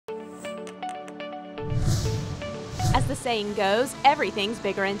As the saying goes, everything's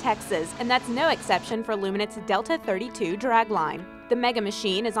bigger in Texas, and that's no exception for Luminant's Delta 32 dragline. The mega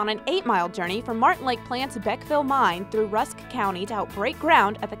machine is on an 8-mile journey from Martin Lake Plant's Beckville mine through Rusk County to help break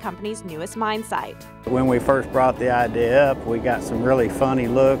ground at the company's newest mine site. When we first brought the idea up, we got some really funny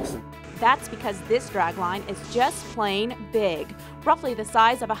looks. That's because this dragline is just plain big, roughly the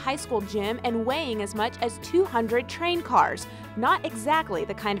size of a high school gym and weighing as much as 200 train cars. Not exactly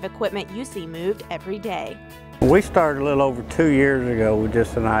the kind of equipment you see moved every day. We started a little over 2 years ago with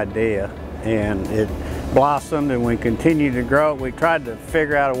just an idea, and it blossomed and we continued to grow. We tried to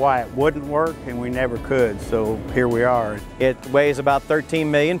figure out why it wouldn't work, and we never could, so here we are. It weighs about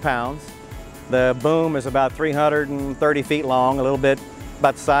 13 million pounds. The boom is about 330 feet long, a little bit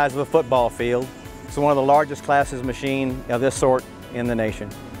about the size of a football field. It's one of the largest classes machine of this sort in the nation.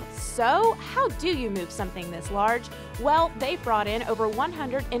 So, how do you move something this large? Well, they've brought in over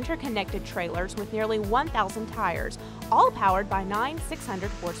 100 interconnected trailers with nearly 1,000 tires, all powered by 9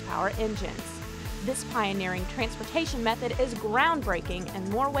 600-horsepower engines. This pioneering transportation method is groundbreaking in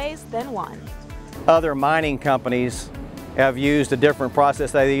more ways than one. Other mining companies have used a different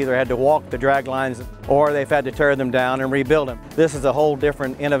process. They either had to walk the drag lines or they've had to tear them down and rebuild them. This is a whole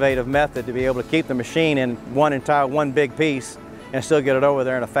different innovative method to be able to keep the machine in one big piece and still get it over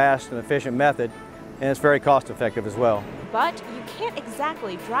there in a fast and efficient method, and it's very cost effective as well. But you can't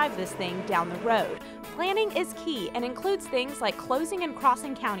exactly drive this thing down the road. Planning is key and includes things like closing and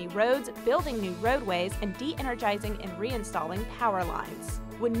crossing county roads, building new roadways, and de-energizing and reinstalling power lines.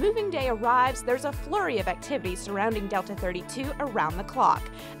 When moving day arrives, there's a flurry of activities surrounding Delta 32 around the clock,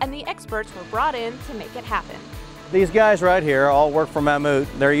 and the experts were brought in to make it happen. These guys right here all work for Mammut.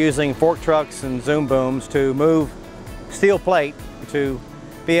 They're using fork trucks and zoom booms to move steel plate to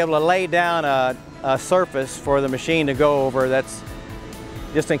be able to lay down a surface for the machine to go over, that's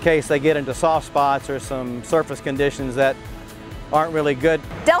just in case they get into soft spots or some surface conditions that aren't really good.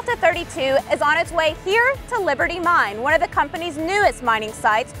 Delta 32 is on its way here to Liberty Mine, one of the company's newest mining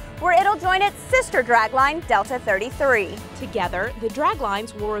sites, where it'll join its sister dragline, Delta 33. Together, the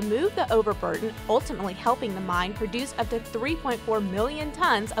draglines will remove the overburden, ultimately helping the mine produce up to 3.4 million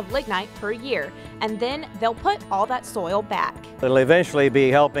tons of lignite per year, and then they'll put all that soil back. It'll eventually be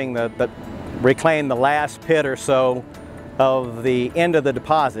helping reclaim the last pit or so of the end of the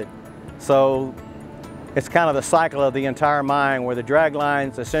deposit. So it's kind of the cycle of the entire mine where the drag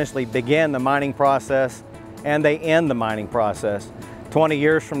lines essentially begin the mining process and they end the mining process. 20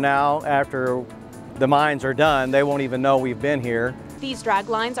 years from now, after the mines are done, they won't even know we've been here. These drag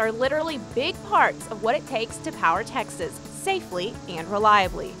lines are literally big parts of what it takes to power Texas safely and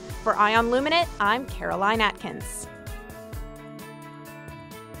reliably. For Eye on Luminant, I'm Caroline Atkins.